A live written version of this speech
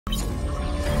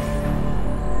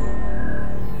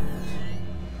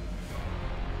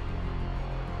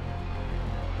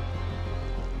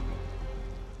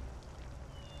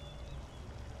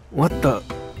What the?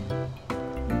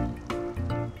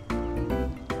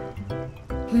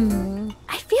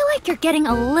 I feel like you're getting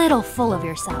a little full of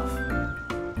yourself.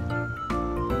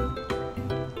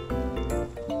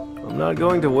 I'm not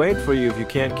going to wait for you if you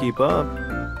can't keep up.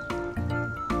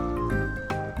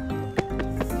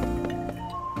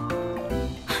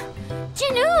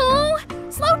 Jinwoo!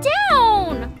 Slow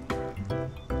down!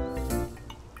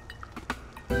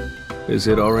 Is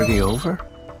it already over?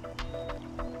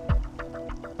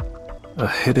 A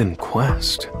hidden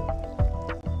quest.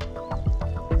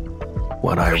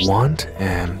 What I want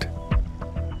and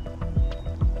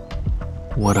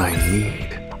what I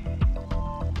need.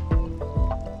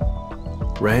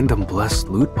 Random blessed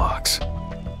loot box.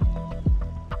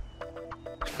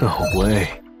 No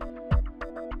way.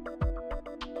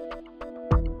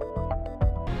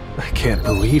 I can't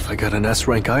believe I got an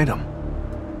S-rank item.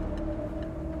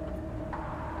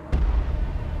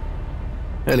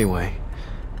 Anyway,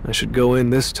 I should go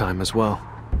in this time as well.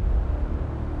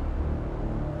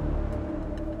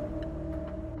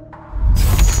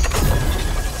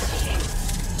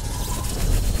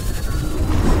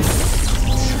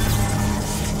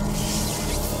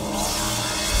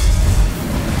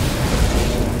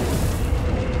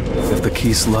 If the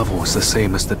key's level is the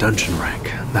same as the dungeon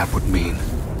rank, that would mean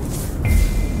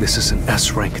this is an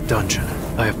S-rank dungeon.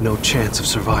 I have no chance of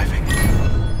surviving.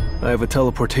 I have a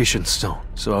teleportation stone,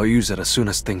 so I'll use it as soon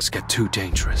as things get too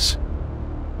dangerous.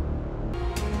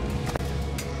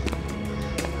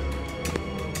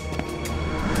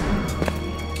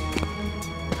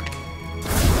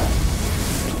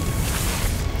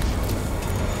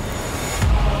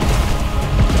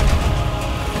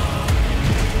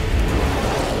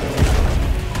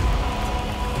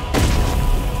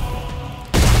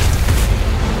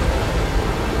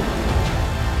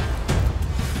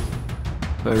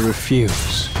 I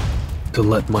refuse to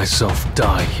let myself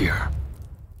die here.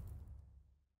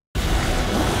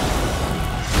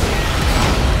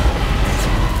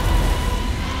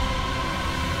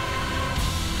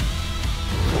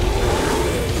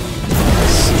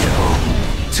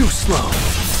 Too slow.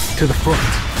 To the front.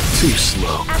 Too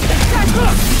slow.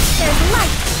 There's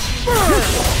light!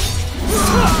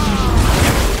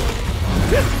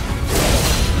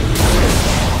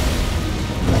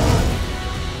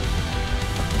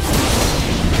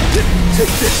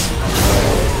 Take this!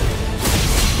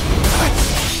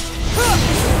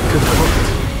 To the front.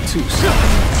 Too slow.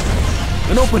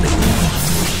 An opening!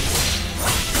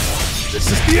 This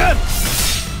is the end!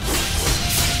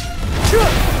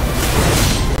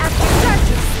 After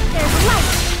darkness, there's light!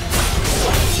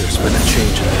 There's been a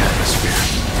change in the atmosphere.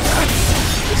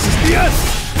 This is the end!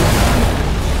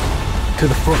 To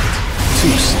the front.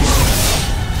 Too slow.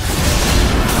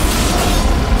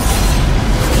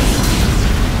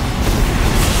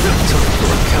 Time for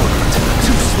a counterattack.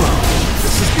 Too slow.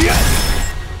 This is the end!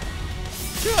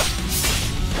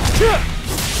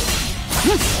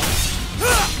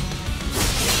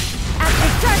 After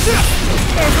darkness,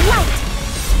 there's light!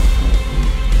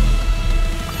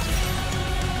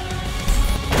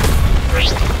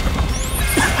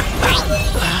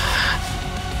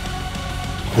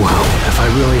 Well, if I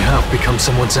really have become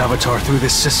someone's avatar through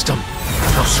this system,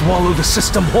 I'll swallow the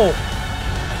system whole.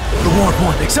 Reward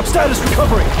 1, accept status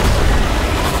recovery!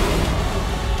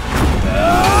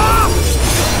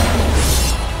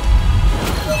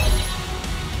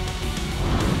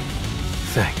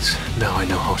 Thanks. Now I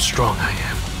know how strong I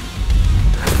am.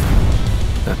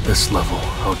 At this level,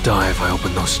 I'll die if I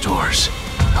open those doors.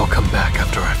 I'll come back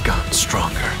after I've gotten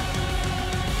stronger.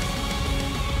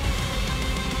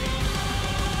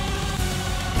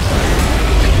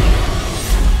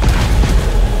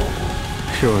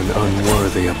 You're an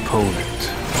unworthy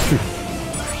opponent.